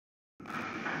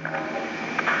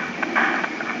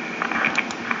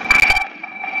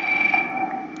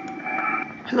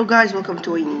Hello guys, welcome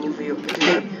to a new video.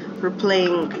 Today we're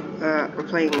playing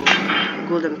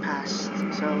Golden Past.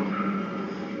 So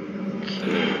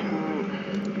okay,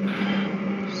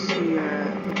 see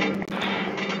okay.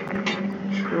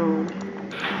 Control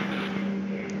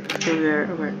there,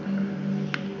 okay.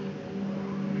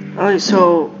 Alright,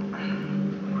 so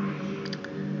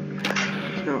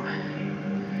let's go.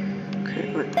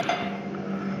 Okay, wait.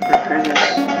 Repair this.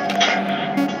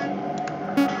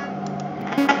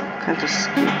 Can't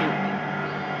escape it.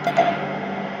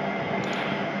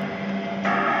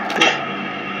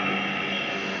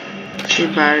 See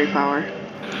battery power.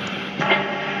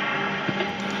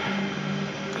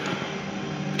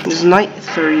 This is night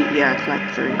 3. Yeah, it's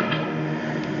night 3.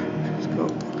 Let's go.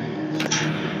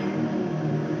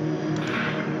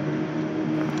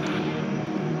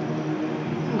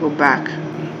 Go back.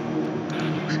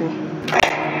 See?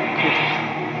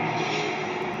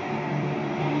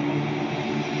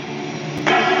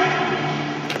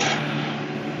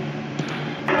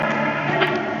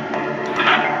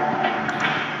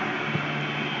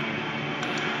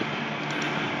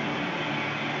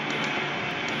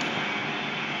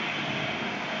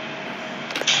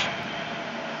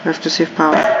 I have to save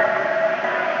power.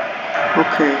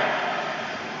 Okay.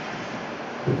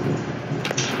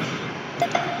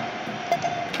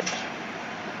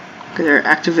 Okay, there,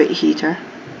 activate heater.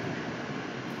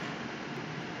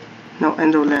 No,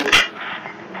 endo lens.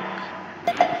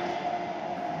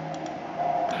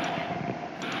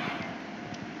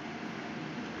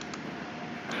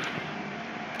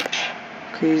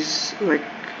 Okay,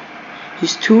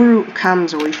 he's 2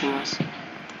 cams away from us.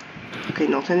 Okay,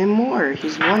 not anymore.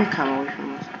 He's 1 cam away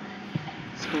from us.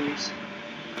 Seems.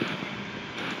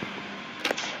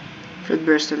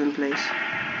 Fredbear still in place.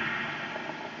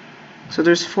 So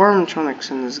there's 4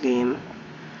 animatronics in this game.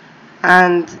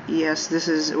 And yes,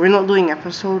 we're not doing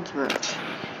episodes, but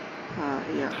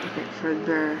yeah, okay,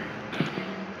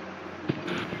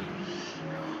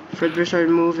 Fredbear started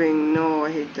moving. No,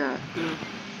 I hate that. No.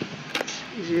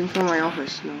 He's in front of my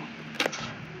office. No.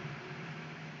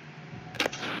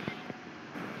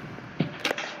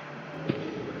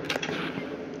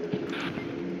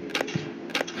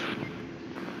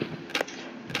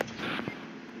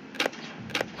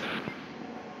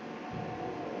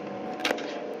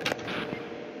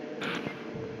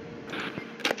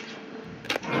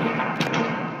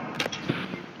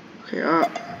 Okay,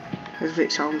 there's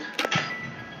vape sound.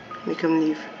 Make him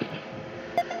leave.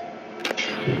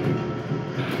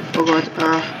 Oh god,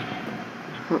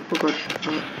 oh god,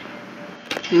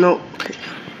 no, okay.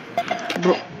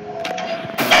 Bro.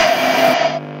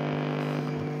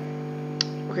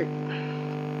 Okay.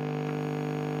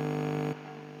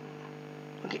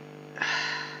 Okay.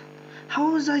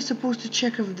 How was I supposed to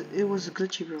check if it was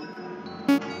glitchy, bro?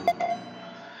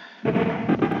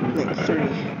 Like 3.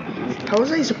 How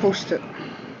was I supposed to?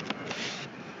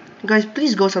 Guys,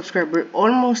 please go subscribe. We're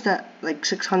almost at like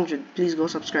 600. Please go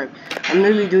subscribe. I'm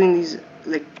literally doing these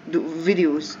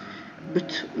videos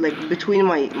between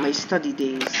my study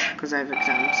days because I have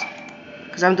exams.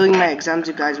 Because I'm doing my exams,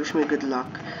 you guys. Wish me good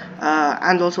luck.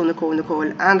 And also Nicole,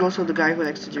 and also the guy who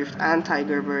likes to drift, and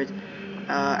Tiger Bird,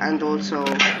 and also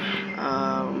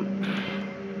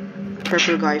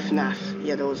Purple Guy FNAF.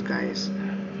 Yeah, those guys.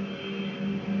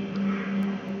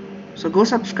 So go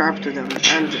subscribe to them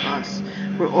and us.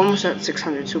 We're almost at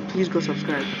 600, so please go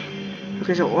subscribe.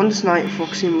 Okay, so on this night,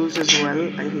 Foxy moves as well.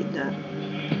 I hate that.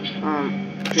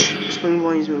 Spring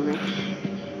Bonnie's moving.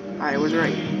 I was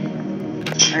right.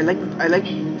 I like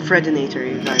Fredinator,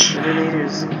 you guys.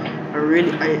 Fredinator's are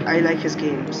really. I like his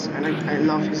games. I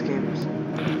love his games.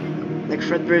 Like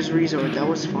Fredbear's Resort, that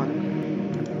was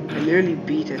fun. I literally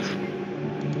beat it.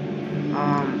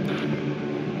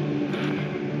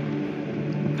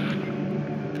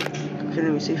 Okay,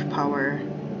 let me save power.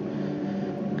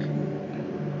 Okay.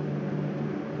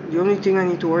 The only thing I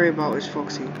need to worry about is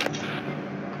Foxy.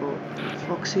 Cool.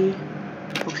 Foxy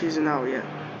isn't out yet.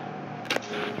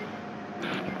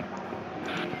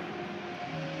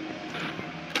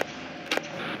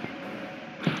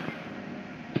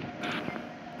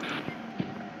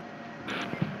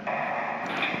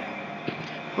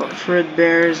 But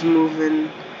Fredbear is moving.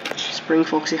 Spring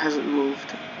Foxy hasn't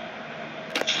moved.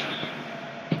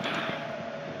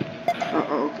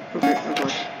 Uh-oh, okay, oh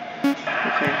god.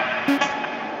 Okay.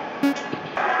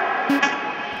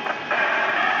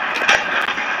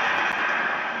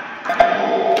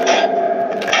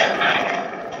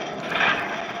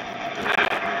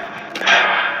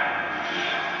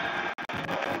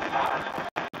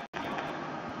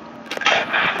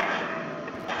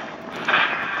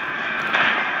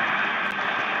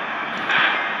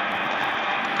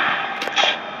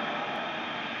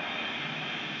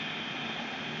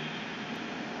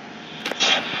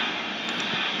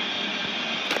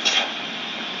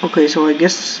 Okay, so I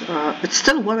guess it's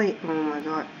still 1 a.m. Oh my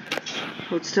god.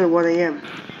 Oh, it's still 1 a.m.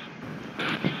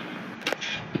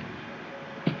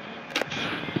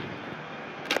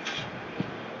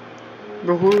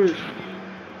 Bro,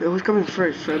 who's coming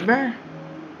first? Fredbear?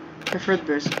 Yeah,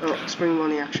 Fredbear's. Oh, Spring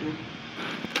Bonnie actually.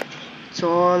 It's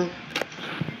all.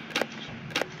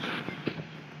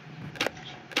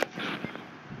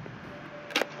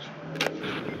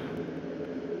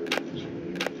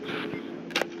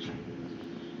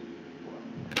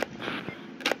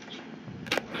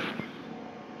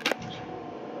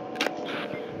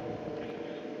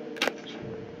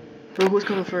 Bro, who's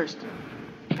coming first?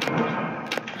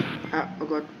 Ah, oh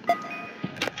god.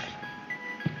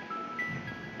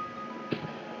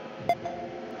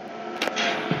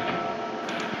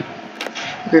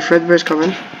 Okay, Fredbear's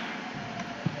coming.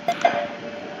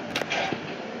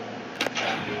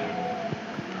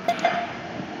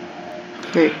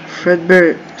 Okay,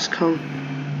 Fredbear's come.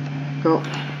 Go.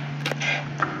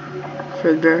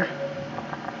 Fredbear.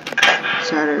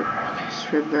 Saturn. Okay,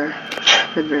 Fredbear.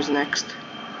 Fredbear's next.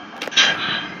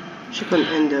 Check on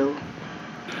Endo.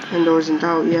 Endo isn't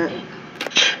out yet.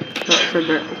 No,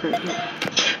 Fredbear. Okay, no.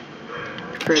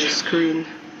 Prepare the screen.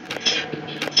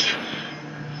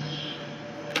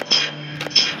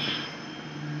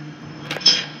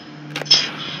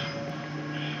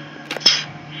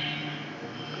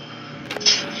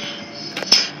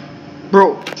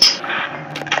 Bro.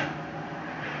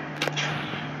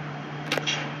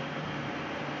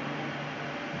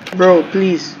 Bro,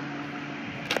 please.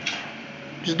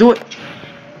 Just do it.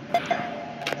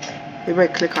 Maybe I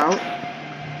click out.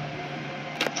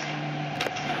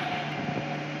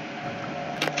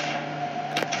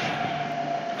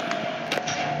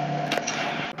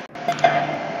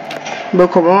 Bro,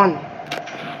 come on.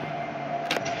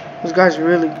 Those guys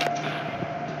really.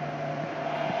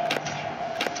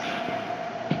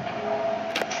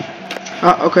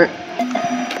 Ah, okay.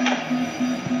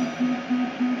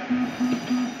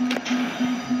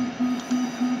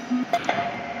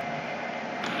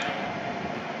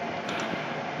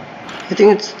 I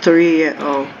think it's 3 a.m.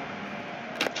 Oh.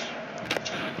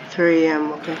 3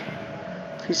 a.m. Okay.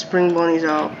 Okay, Spring Bonnie's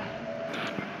out.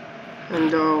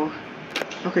 Endo.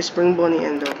 Okay, Spring Bonnie,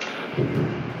 Endo.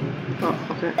 Oh,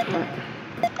 okay. Right.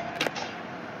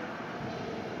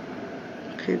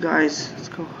 Okay, guys, let's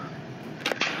go.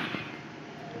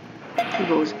 He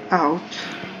goes out.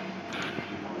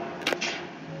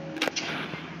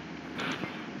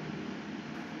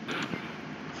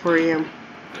 For a.m.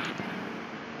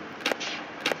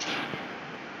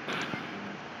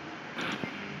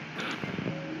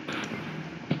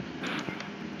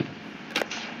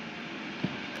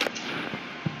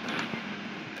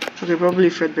 Okay, probably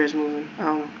Fredbear's moving.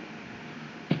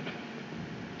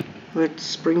 With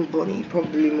Spring Bonnie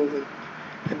probably moving.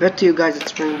 I bet to you guys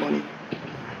it's Spring Bonnie.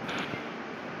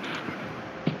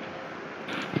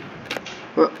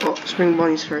 Oh, Spring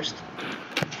Bonnie's first.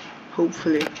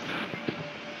 Hopefully.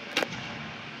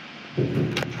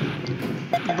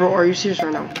 Bro, are you serious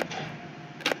right now?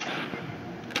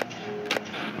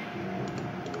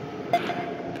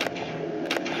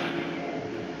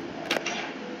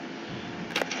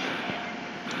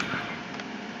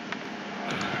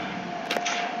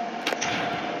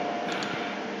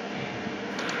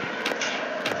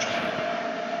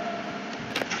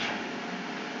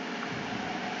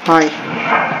 Hi.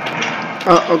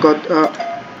 Oh god, I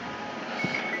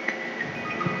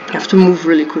have to move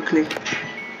really quickly.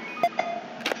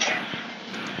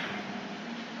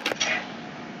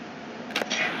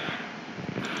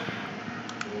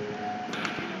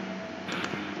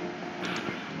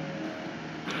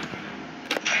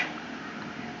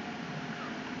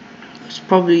 It's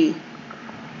probably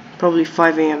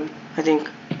 5 a.m. I think.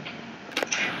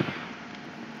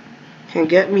 Can't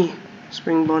get me,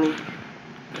 Spring Bonnie.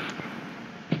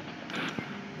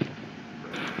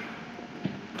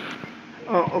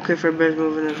 Oh, okay, Fredbear's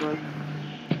moving as well.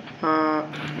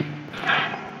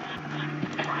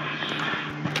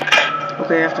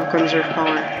 Okay, I have to conserve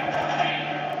power.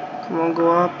 Come on,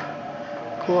 go up.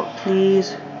 Go up,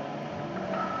 please.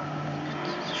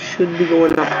 Should be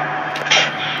going up.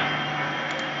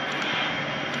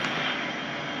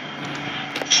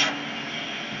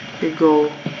 Okay,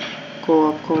 go.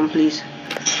 Go up, come on, please.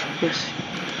 Yes.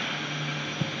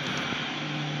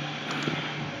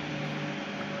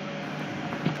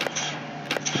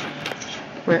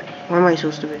 Where am I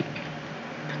supposed to be?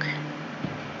 Okay.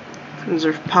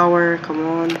 Conserve power, come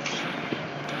on.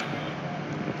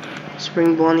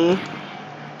 Spring Bonnie.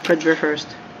 Fredbear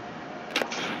first.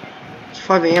 It's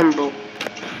 5 a.m. bro.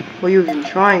 What are you even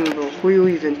trying, bro? Who are you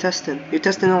even testing? You're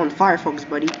testing on Firefox,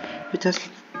 buddy. You're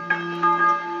testing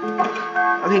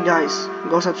Okay guys,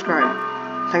 go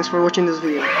subscribe. Thanks for watching this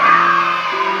video.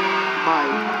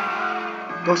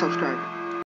 Bye. Go subscribe.